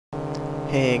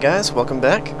Hey guys, welcome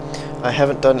back. I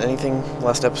haven't done anything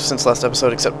since last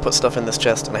episode except put stuff in this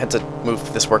chest, and I had to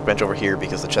move this workbench over here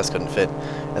because the chest couldn't fit,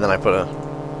 and then I put a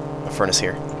furnace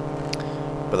here.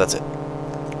 But that's it.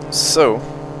 So,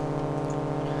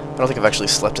 I don't think I've actually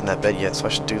slept in that bed yet, so I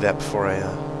should do that before I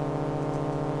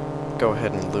go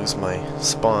ahead and lose my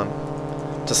spawn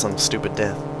to some stupid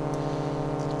death.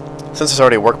 Since there's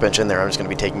already a workbench in there, I'm just going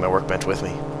to be taking my workbench with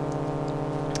me.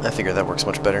 I figure that works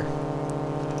much better.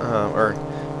 Or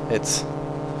it's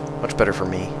much better for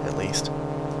me, at least.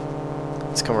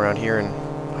 Let's come around here and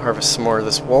harvest some more of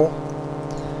this wool.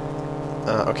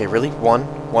 Okay, really?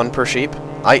 One per sheep?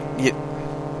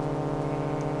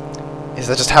 Is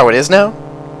that just how it is now?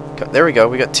 There we go,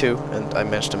 we got 2, and I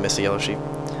managed to miss a yellow sheep.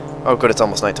 Oh good, it's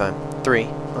almost nighttime. 3,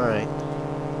 alright.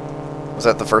 Was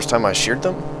that the first time I sheared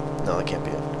them? No, that can't be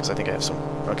it, because I think I have some.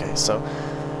 Okay, so,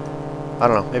 I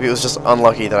don't know, maybe it was just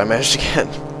unlucky that I managed to get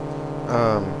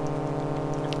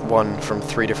one from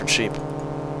 3 different sheep.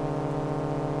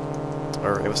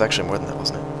 Or it was actually more than that,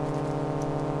 wasn't it?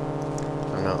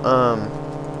 I don't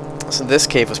know. So this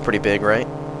cave was pretty big, right?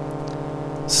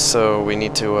 So we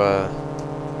need to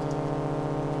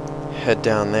head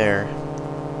down there.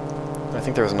 I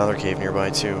think there was another cave nearby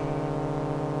too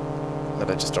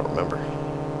that I just don't remember.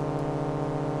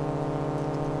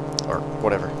 Or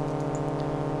whatever.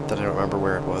 That I don't remember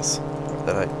where it was.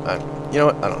 That you know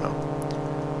what? I don't know.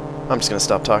 I'm just gonna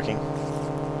stop talking,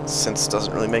 since it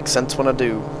doesn't really make sense when I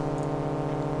do.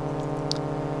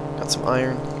 Got some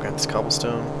iron, grab this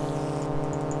cobblestone.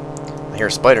 I hear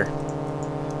a spider,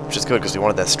 which is good because we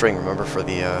wanted that string, remember, for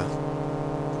the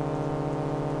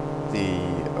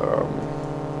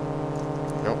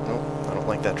nope, I don't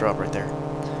like that drop right there.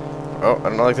 Oh, I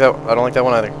don't like that. I don't like that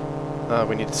one either.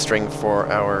 We need a string for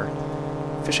our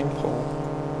fishing pole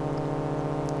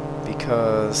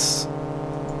because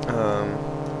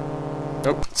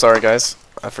oh, sorry guys,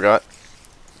 I forgot.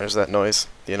 There's that noise,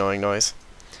 the annoying noise.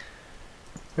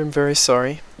 I'm very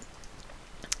sorry.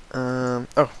 Oh,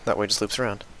 that way just loops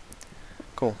around.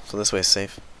 Cool, so this way is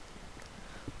safe.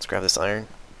 Let's grab this iron.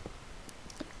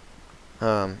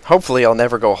 Hopefully I'll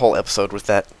never go a whole episode with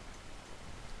that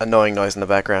annoying noise in the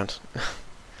background.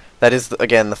 That is,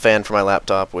 again, the fan for my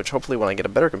laptop, which hopefully when I get a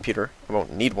better computer, I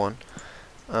won't need one.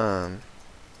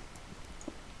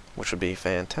 Which would be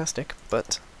fantastic,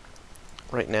 but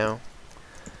right now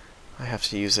I have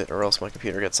to use it or else my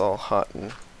computer gets all hot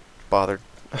and bothered.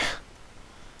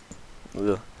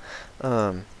 Ugh.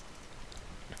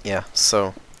 Yeah,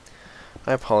 so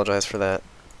I apologize for that.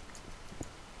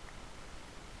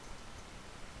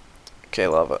 Okay,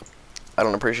 lava, I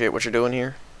don't appreciate what you're doing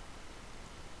here.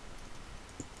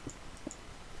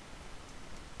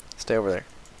 Stay over there.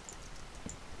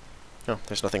 Oh,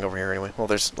 there's nothing over here anyway. Well,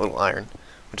 there's a little iron,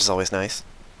 which is always nice.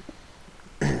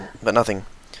 But nothing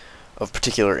of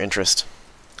particular interest.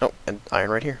 Oh, and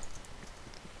iron right here.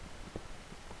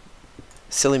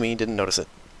 Silly me, didn't notice it.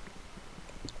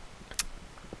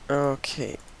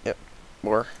 Okay, yep,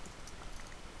 more.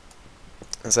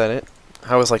 Is that it?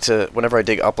 I always like to, whenever I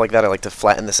dig up like that, I like to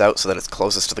flatten this out so that it's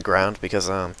closest to the ground, because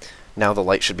now the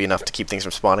light should be enough to keep things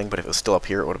from spawning, but if it was still up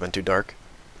here it would have been too dark.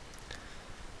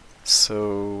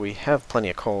 So we have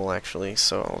plenty of coal actually,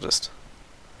 so I'll just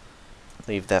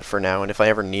leave that for now, and if I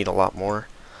ever need a lot more,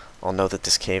 I'll know that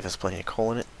this cave has plenty of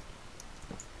coal in it.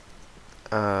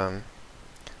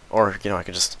 Or, you know, I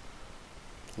could just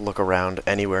look around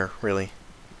anywhere, really.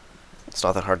 It's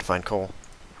not that hard to find coal.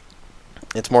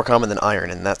 It's more common than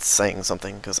iron, and that's saying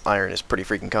something, because iron is pretty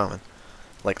freaking common.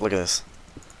 Like, look at this.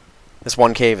 This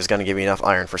one cave is going to give me enough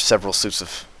iron for several suits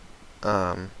of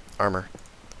armor.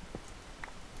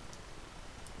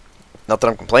 Not that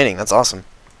I'm complaining, that's awesome.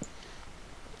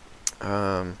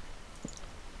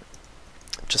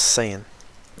 Just saying.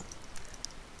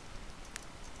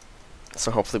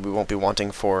 So hopefully we won't be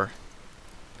wanting for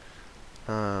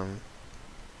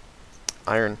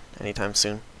iron anytime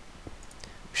soon.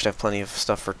 We should have plenty of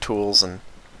stuff for tools and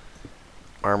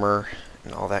armor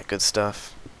and all that good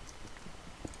stuff.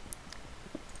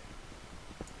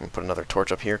 I'm gonna put another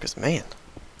torch up here because, man, it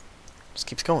just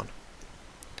keeps going.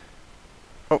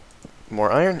 Oh,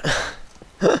 more iron.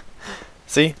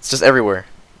 See? It's just everywhere.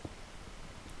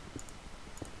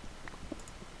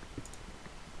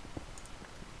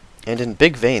 And in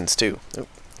big veins, too. Oh,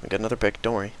 we got another pick,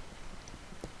 don't worry.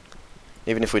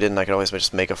 Even if we didn't, I could always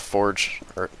just make a forge,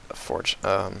 or a furnace,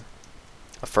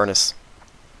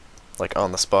 like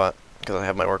on the spot, because I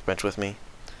have my workbench with me.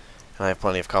 And I have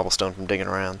plenty of cobblestone from digging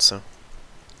around, so.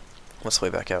 What's the way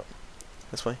back out?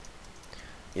 This way?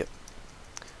 Yep.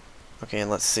 Okay, and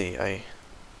let's see, I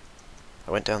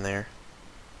went down there.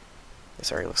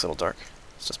 This area looks a little dark.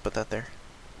 Let's just put that there.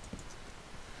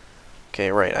 Okay,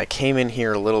 right. I came in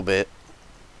here a little bit,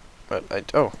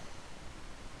 but oh.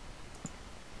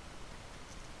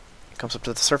 It comes up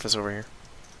to the surface over here.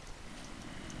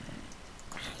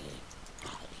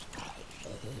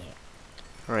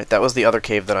 Alright, that was the other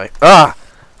cave that I... Ah!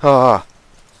 Ah!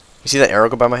 You see that arrow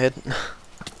go by my head?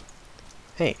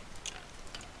 Hey.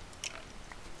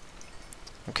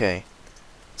 Okay.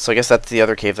 So I guess that's the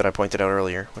other cave that I pointed out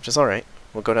earlier, which is alright.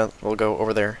 We'll go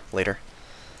over there later.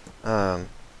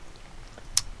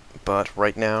 But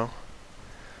right now,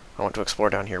 I want to explore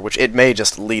down here, which it may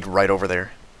just lead right over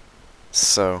there.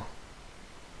 So,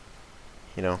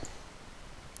 you know.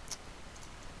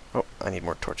 Oh, I need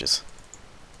more torches.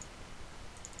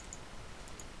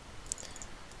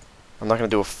 I'm not going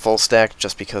to do a full stack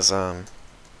just because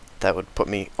that would put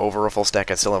me over a full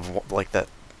stack. I still have like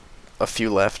a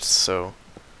few left, so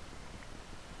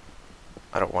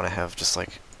I don't want to have just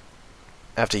like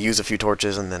I have to use a few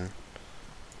torches and then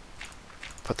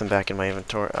put them back in my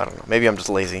inventory. I don't know. Maybe I'm just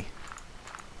lazy.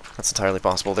 That's entirely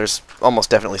possible. There's almost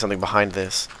definitely something behind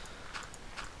this,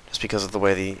 just because of the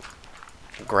way the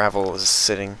gravel is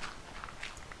sitting.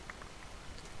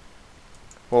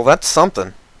 Well, that's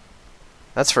something.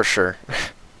 That's for sure.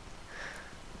 There's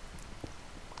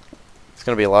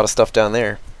going to be a lot of stuff down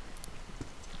there.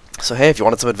 So hey, if you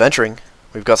wanted some adventuring,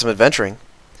 we've got some adventuring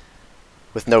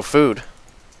with no food,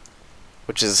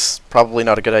 which is probably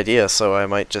not a good idea, so I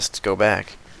might just go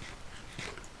back.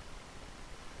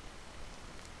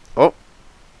 Oh,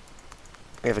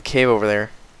 we have a cave over there.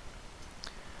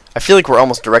 I feel like we're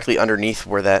almost directly underneath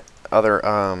where that other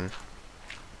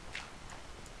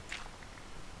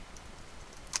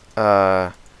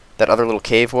that other little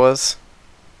cave was.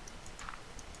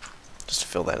 Just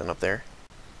fill that in up there.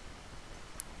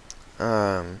 You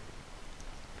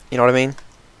know what I mean?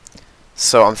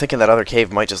 So I'm thinking that other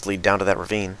cave might just lead down to that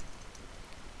ravine.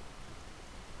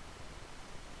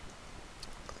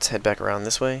 Let's head back around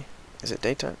this way. Is it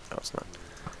daytime? No, it's not.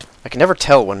 I can never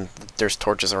tell when there's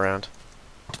torches around.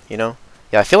 You know?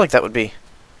 Yeah, I feel like that would be...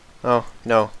 Oh,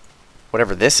 no.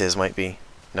 Whatever this is might be...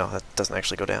 No, that doesn't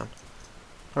actually go down.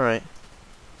 Alright.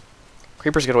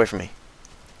 Creepers, get away from me.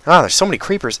 Ah, there's so many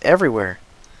creepers everywhere.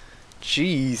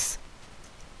 Jeez.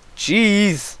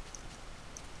 Jeez.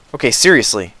 Okay,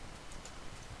 seriously.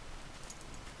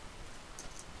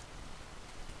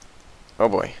 Oh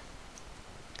boy.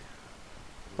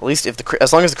 At least if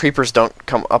as long as the creepers don't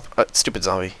come up... stupid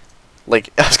zombie. Like,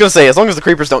 I was gonna say, as long as the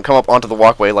creepers don't come up onto the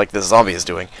walkway like this zombie is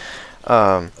doing.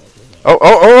 Okay,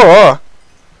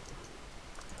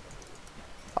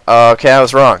 I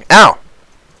was wrong. Ow!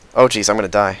 Oh jeez, I'm gonna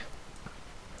die.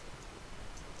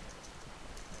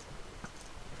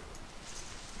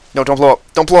 No, don't blow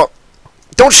up. Don't blow up.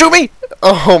 Don't shoot me!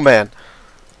 Oh, man.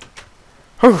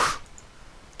 Whew.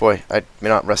 Boy, I may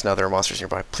not rest now there are monsters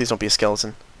nearby. Please don't be a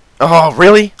skeleton. Oh,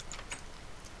 really?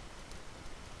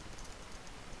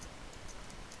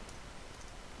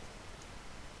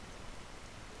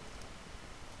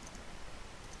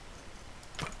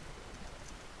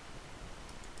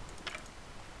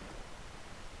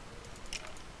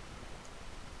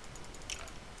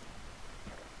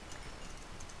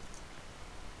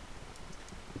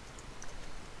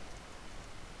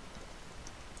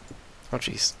 Oh,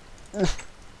 jeez.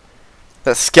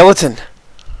 That skeleton!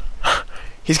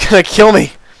 He's gonna kill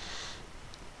me!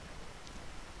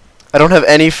 I don't have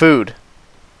any food.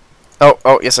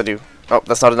 Oh, yes I do. Oh,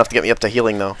 that's not enough to get me up to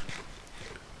healing, though.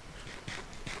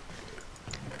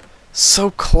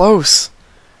 So close!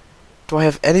 Do I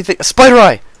have anything? A spider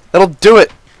eye! That'll do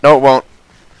it! No, it won't.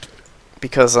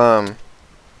 Because, I'm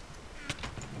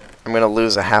gonna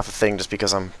lose a half a thing just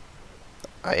because I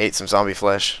ate some zombie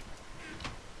flesh.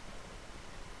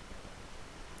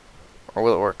 Or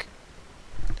will it work?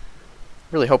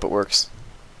 Really hope it works.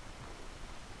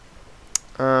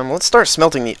 Let's start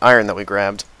smelting the iron that we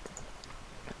grabbed.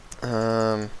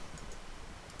 Go.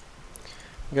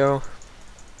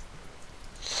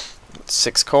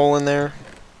 6 coal in there.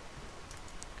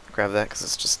 Grab that because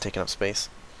it's just taking up space.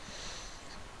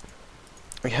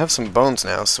 We have some bones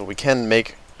now, so we can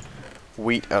make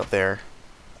wheat out there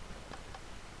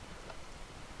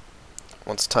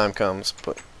once time comes,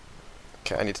 but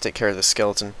okay, I need to take care of this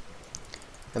skeleton.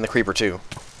 And the creeper, too.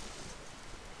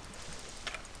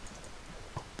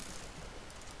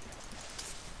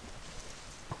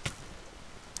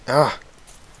 Ah!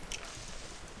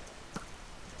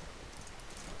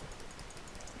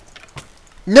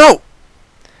 No!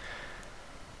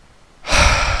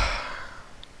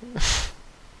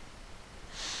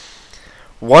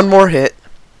 One more hit,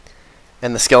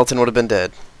 and the skeleton would have been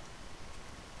dead.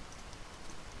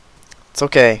 It's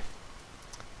okay.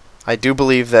 I do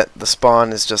believe that the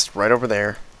spawn is just right over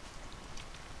there.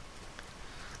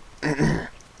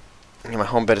 My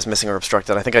home bed is missing or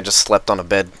obstructed. I think I just slept on a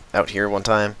bed out here one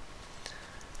time,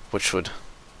 which would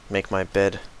make my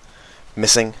bed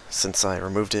missing since I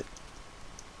removed it.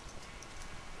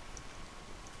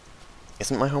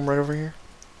 Isn't my home right over here?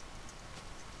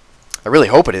 I really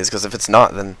hope it is, because if it's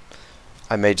not, then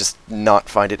I may just not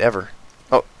find it ever.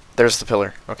 Oh, there's the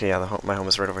pillar. Okay, yeah, my home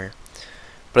is right over here.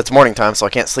 But it's morning time, so I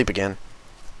can't sleep again,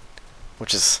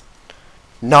 which is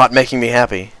not making me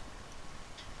happy.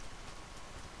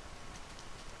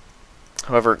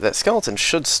 However, that skeleton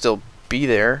should still be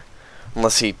there,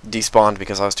 unless he despawned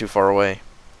because I was too far away.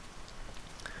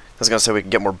 I was going to say we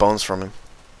could get more bones from him.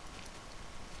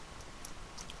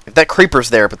 If that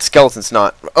creeper's there, but the skeleton's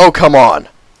not... Oh, come on!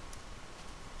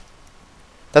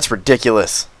 That's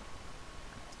ridiculous.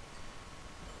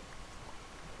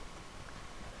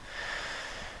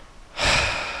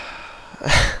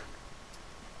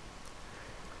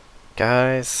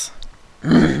 Guys.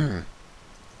 And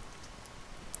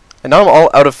now I'm all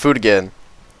out of food again.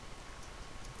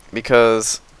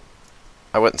 Because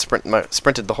I went and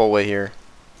sprinted the whole way here.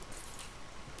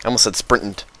 I almost said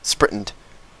sprinted. Sprinted.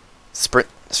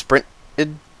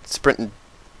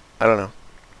 I don't know.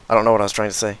 I don't know what I was trying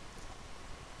to say.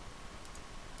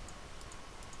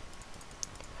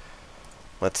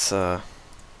 Let's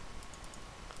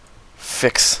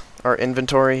fix our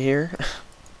inventory here.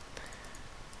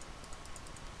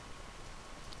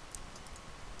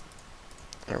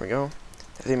 There we go.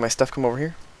 Did any of my stuff come over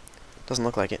here? Doesn't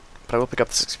look like it, but I will pick up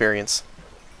this experience.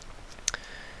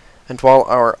 And while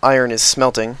our iron is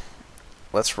smelting,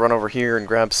 let's run over here and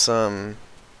grab some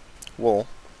wool.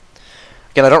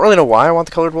 Again, I don't really know why I want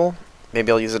the colored wool.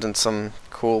 Maybe I'll use it in some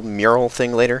cool mural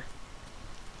thing later.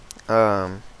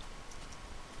 Or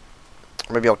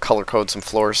maybe I'll color code some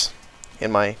floors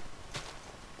in my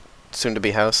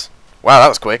soon-to-be house. Wow, that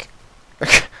was quick.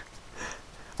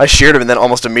 I sheared him and then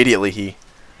almost immediately he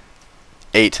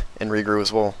ate and regrew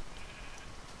his wool.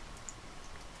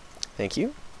 Thank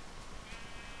you.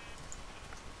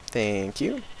 Thank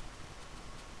you.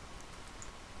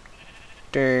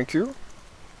 Thank you.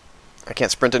 I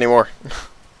can't sprint anymore.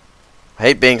 I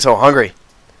hate being so hungry.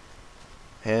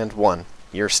 And 1.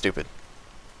 You're stupid.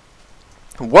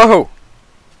 Whoa!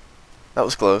 That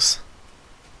was close.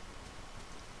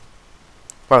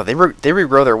 Wow, they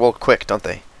regrow their wool quick, don't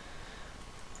they?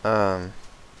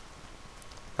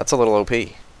 That's a little OP.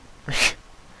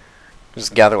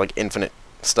 Just gather like infinite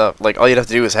stuff. Like all you'd have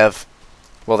to do is have.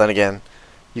 Well, then again,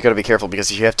 you gotta be careful because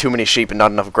if you have too many sheep and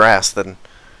not enough grass, then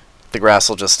the grass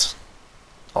will just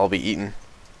all be eaten,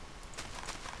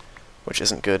 which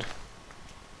isn't good.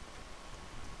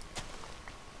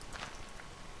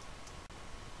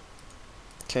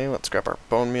 Okay, let's grab our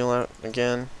bone meal out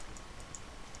again.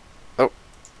 Oh,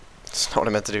 that's not what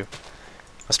I meant to do.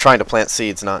 I was trying to plant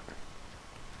seeds, not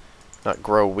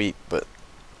grow wheat, but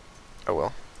oh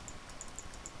well.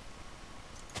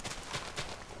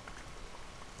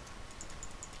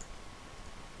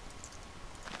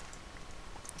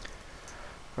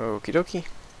 Okie dokie.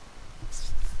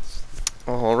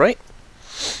 Alright.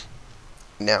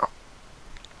 Now.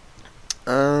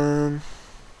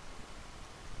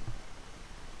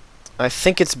 I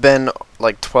think it's been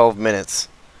like 12 minutes.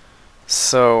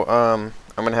 So, I'm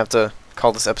gonna have to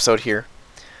call this episode here.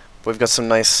 We've got some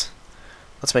nice...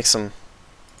 Let's make some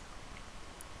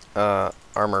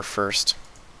armor first.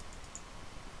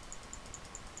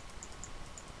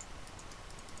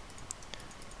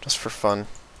 Just for fun.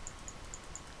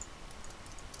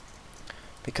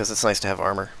 Because it's nice to have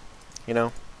armor, you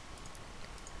know?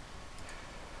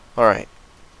 Alright.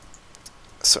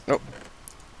 So, nope.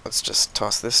 Let's just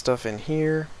toss this stuff in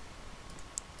here.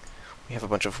 We have a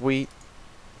bunch of wheat,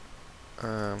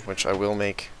 which I will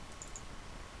make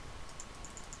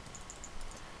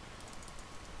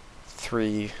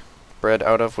 3 bread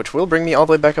out of, which will bring me all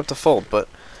the way back up to full, but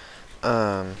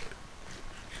no,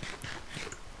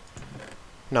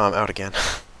 I'm out again.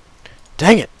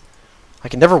 Dang it! I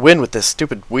can never win with this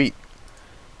stupid wheat.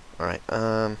 Alright,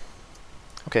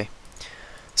 okay.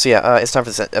 So yeah, it's time for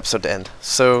this episode to end.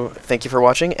 So, thank you for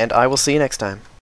watching, and I will see you next time.